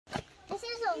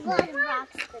a lot of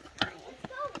rocks to climb.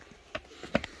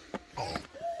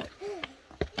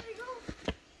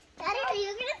 Daddy, are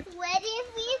you gonna sweat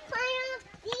if we climb up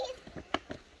these?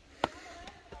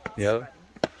 Yeah.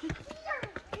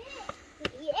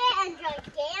 Yeah, and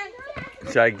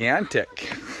gigantic. Gigantic.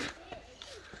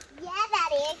 Yeah,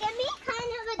 Daddy, it can be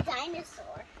kind of a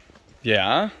dinosaur.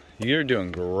 Yeah, you're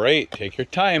doing great. Take your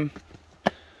time.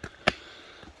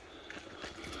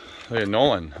 Look at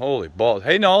Nolan. Holy balls.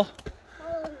 Hey, Noel.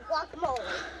 Oh, guacamole.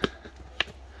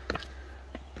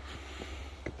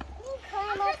 We'll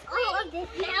climb up all of this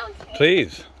mountain.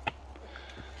 Please.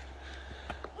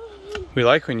 We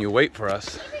like when you wait for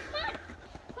us.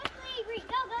 Quickly, Avery,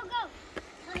 go, go, go.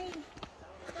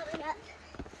 Coming up.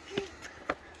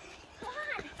 Come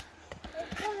on.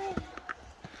 It's coming.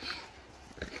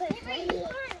 Avery, come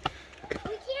on.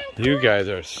 We can't You guys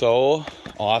are so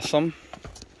awesome.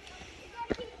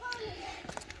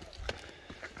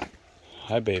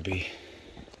 Hi, baby.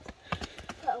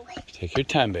 go. Take your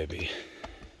time, baby.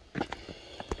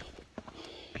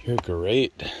 You're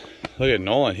great. Look at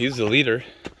Nolan. He's the leader.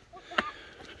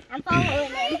 I'm following him.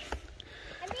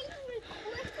 I think we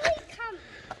quickly come.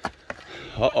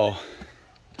 Uh-oh.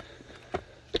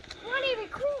 Come on, Avery,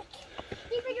 quick.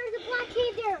 Avery, there's a black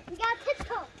cave there. We gotta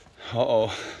tiptoe.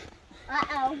 Uh-oh.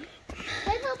 Uh-oh.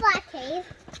 There's a black cave.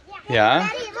 Yeah?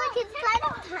 Daddy, look, it's kind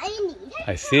of tiny.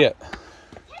 I see it.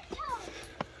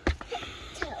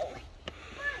 Tiptoe.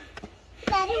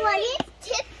 Daddy, what is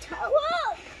tiptoe?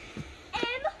 Whoa!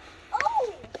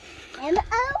 M-O.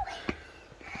 M-O?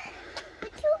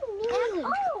 What do you mean?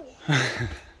 M-O.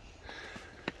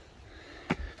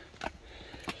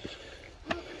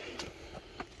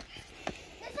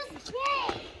 This is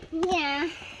big. Yeah.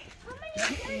 How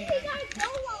many stairs we gotta go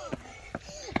on?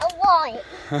 A lot.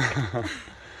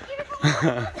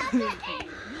 That's the end.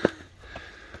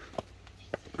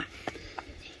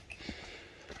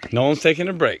 Nolan's taking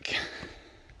a break.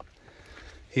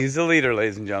 He's the leader,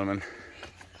 ladies and gentlemen.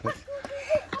 You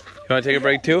want to take a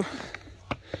break too?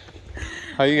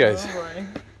 How are you guys? Oh boy.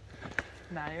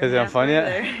 Not Is it having fun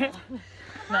yet?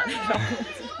 Not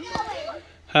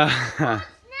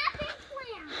Snapping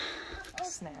plant.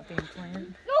 snapping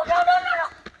plant. No.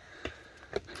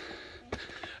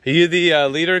 Are you the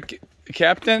leader,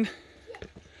 captain?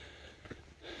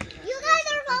 You guys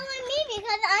are following me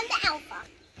because I'm the alpha.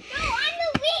 No, I'm the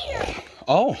leader.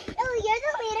 Oh, No, you're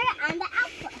the leader. I'm the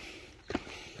alpha.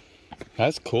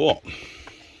 that's cool.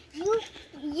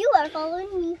 You are following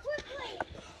me.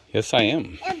 Yes, I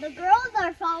am. And the girls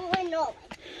are following Nolan.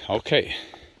 Okay.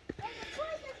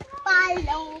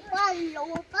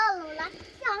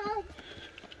 Follow.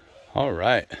 All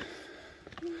right.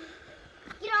 You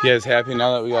guys happy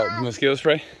now that we got mosquito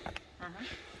spray?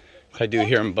 I do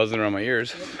hear them buzzing around my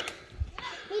ears.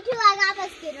 Me too, I got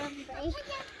mosquito spray.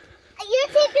 You're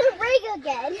taking a break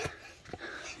again.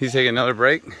 He's taking another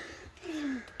break?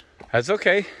 That's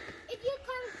okay. If you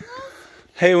come close,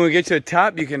 Hey, when we get to the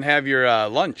top, you can have your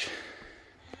lunch.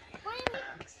 where's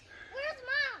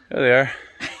Mom? There they are.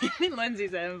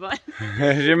 Lindsay's having fun.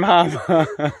 There's your mom.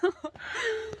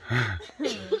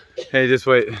 Hey, just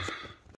wait.